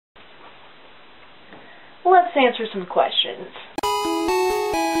let's answer some questions.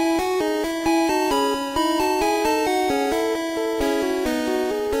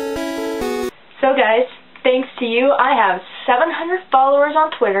 So guys, thanks to you, I have 700 followers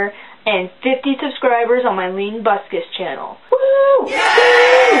on Twitter and 50 subscribers on my Lean Buscus channel. Woo! Yeah!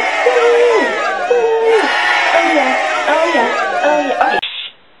 Woo! Woo! Oh yeah, oh yeah, oh yeah, oh yeah.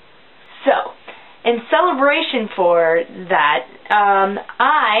 So, in celebration for that,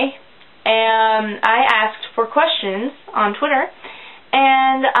 I asked for questions on Twitter,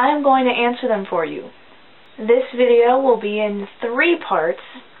 and I'm going to answer them for you. This video will be in 3 parts,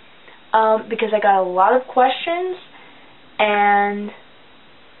 because I got a lot of questions, and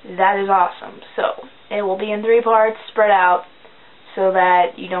that is awesome. So, it will be in 3 parts, spread out, so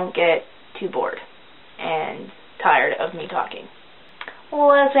that you don't get too bored and tired of me talking. Well,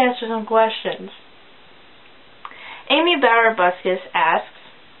 let's answer some questions. Amy Bauer Buscus asks,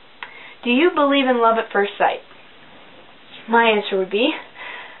 do you believe in love at first sight? My answer would be,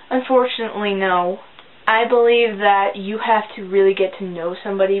 unfortunately, no. I believe that you have to really get to know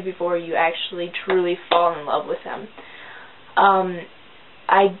somebody before you actually truly fall in love with them.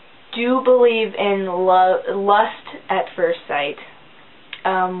 I do believe in lust at first sight,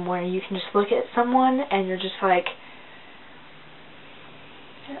 where you can just look at someone and you're just like,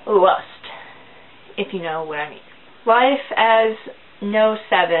 lust, if you know what I mean. Life as No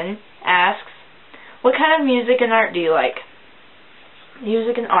 7 asks, what kind of music and art do you like?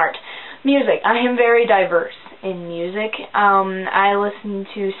 Music and art. Music. I am very diverse in music. I listen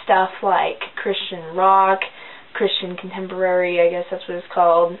to stuff like Christian rock, Christian contemporary, I guess that's what it's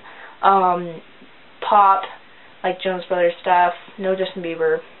called, pop, like Jonas Brothers stuff, no Justin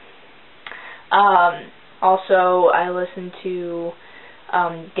Bieber. Also, I listen to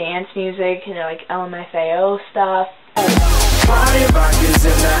dance music, you know, like LMFAO stuff. Party rock is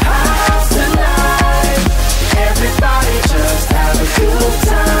in the house tonight. Everybody just have a good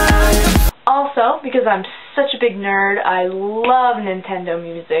time. Also, because I'm such a big nerd, I love Nintendo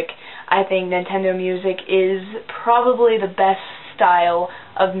music. I think Nintendo music is probably the best style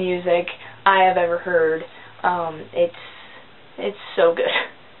of music I have ever heard. It's so good.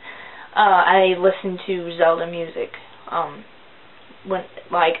 I listen to Zelda music all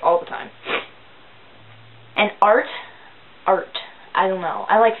the time. And art, I don't know.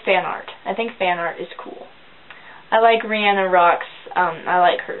 I like fan art. I think fan art is cool. I like Rihanna Rock's, I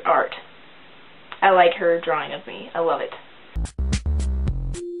like her art. I like her drawing of me. I love it.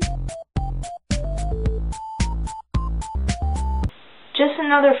 Just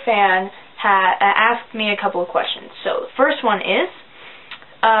another fan asked me a couple of questions. So the first one is,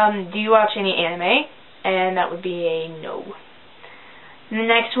 do you watch any anime? And that would be a no. And the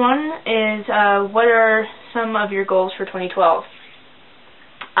next one is, what are some of your goals for 2012?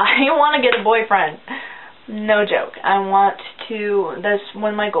 I want to get a boyfriend. No joke. That's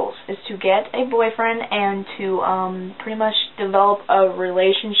one of my goals, is to get a boyfriend and to pretty much develop a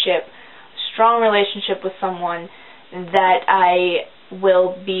relationship, strong relationship with someone that I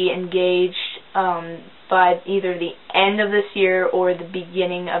will be engaged by either the end of this year or the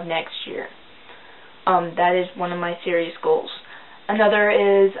beginning of next year. That is one of my serious goals. Another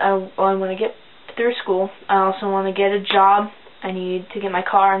is I want to get through school. I also want to get a job. I need to get my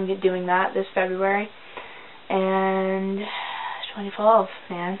car. I'm doing that this February. And 2012,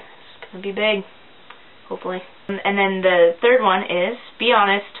 man, it's going to be big, hopefully. And then the third one is, be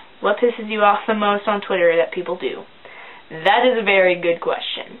honest, what pisses you off the most on Twitter that people do? That is a very good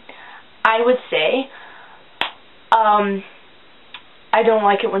question. I would say, I don't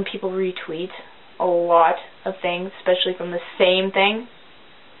like it when people retweet a lot of things, especially from the same thing.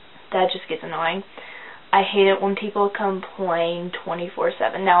 That just gets annoying. I hate it when people complain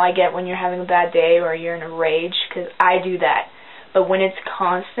 24/7. Now, I get when you're having a bad day or you're in a rage, because I do that. But when it's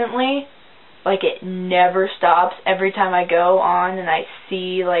constantly, like it never stops, every time I go on and I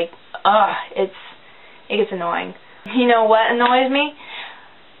see, like, it gets annoying. You know what annoys me?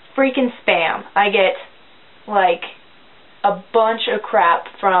 Freaking spam. I get, like, a bunch of crap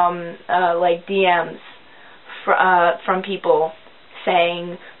from, like, DMs from people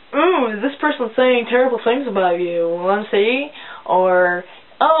saying, ooh, this person's saying terrible things about you, want to see? Or,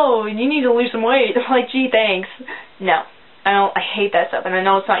 oh, you need to lose some weight. I'm like, gee, thanks. No, I hate that stuff, and I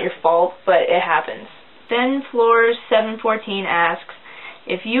know it's not your fault, but it happens. Then Floors 714 asks,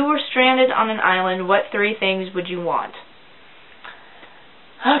 if you were stranded on an island, what 3 things would you want?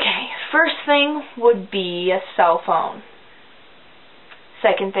 Okay, first thing would be a cell phone.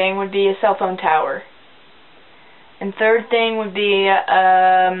 Second thing would be a cell phone tower. And third thing would be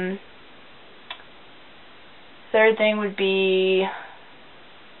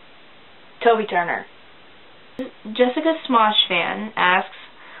Toby Turner. Jessica Smosh fan asks,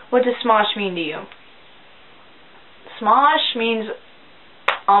 what does Smosh mean to you? Smosh means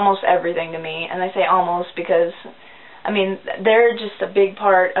almost everything to me, and I say almost because, I mean, they're just a big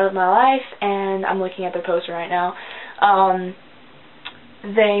part of my life, and I'm looking at their poster right now.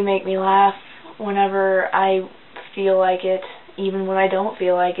 They make me laugh whenever I feel like it, even when I don't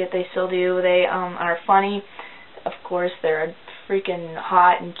feel like it, they still do. They are funny. Of course, they're freaking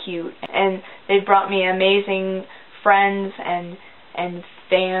hot and cute, and they've brought me amazing friends and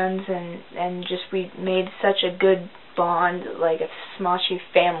fans, and just we made such a good bond, like a Smoshy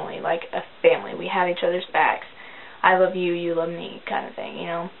family, like a family. We have each other's backs. I love you, you love me, kind of thing, you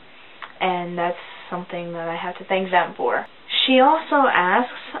know. And that's something that I have to thank them for. She also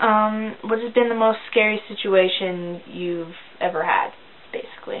asks, what has been the most scary situation you've ever had,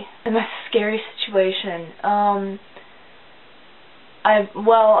 basically. And that's a scary situation.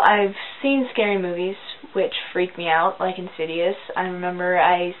 I've seen scary movies which freaked me out, like Insidious. I remember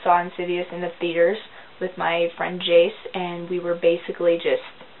I saw Insidious in the theaters with my friend Jace, and we were basically just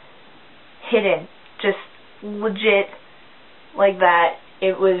hidden, just legit like that.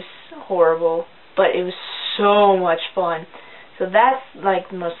 It was horrible, but it was so much fun. So that's like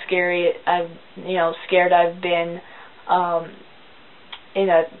the most scared I've been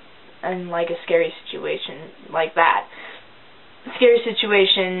in like a scary situation like that. Scary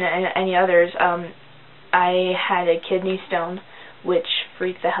situation and any others. I had a kidney stone, which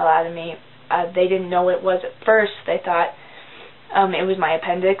freaked the hell out of me. They didn't know what it was at first. They thought it was my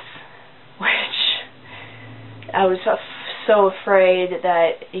appendix, which I was so afraid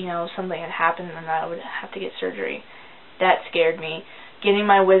that something had happened and I would have to get surgery. That scared me. Getting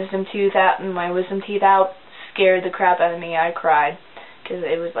my wisdom teeth out scared the crap out of me. I cried because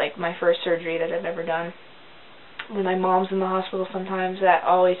it was like my first surgery that I've ever done. When my mom's in the hospital sometimes, that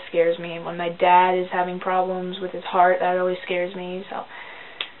always scares me. When my dad is having problems with his heart, that always scares me. So,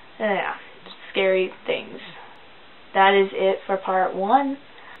 yeah, scary things. That is it for part 1.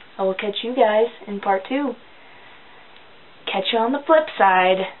 I will catch you guys in part 2. Catch you on the flip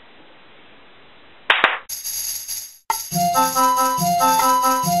side.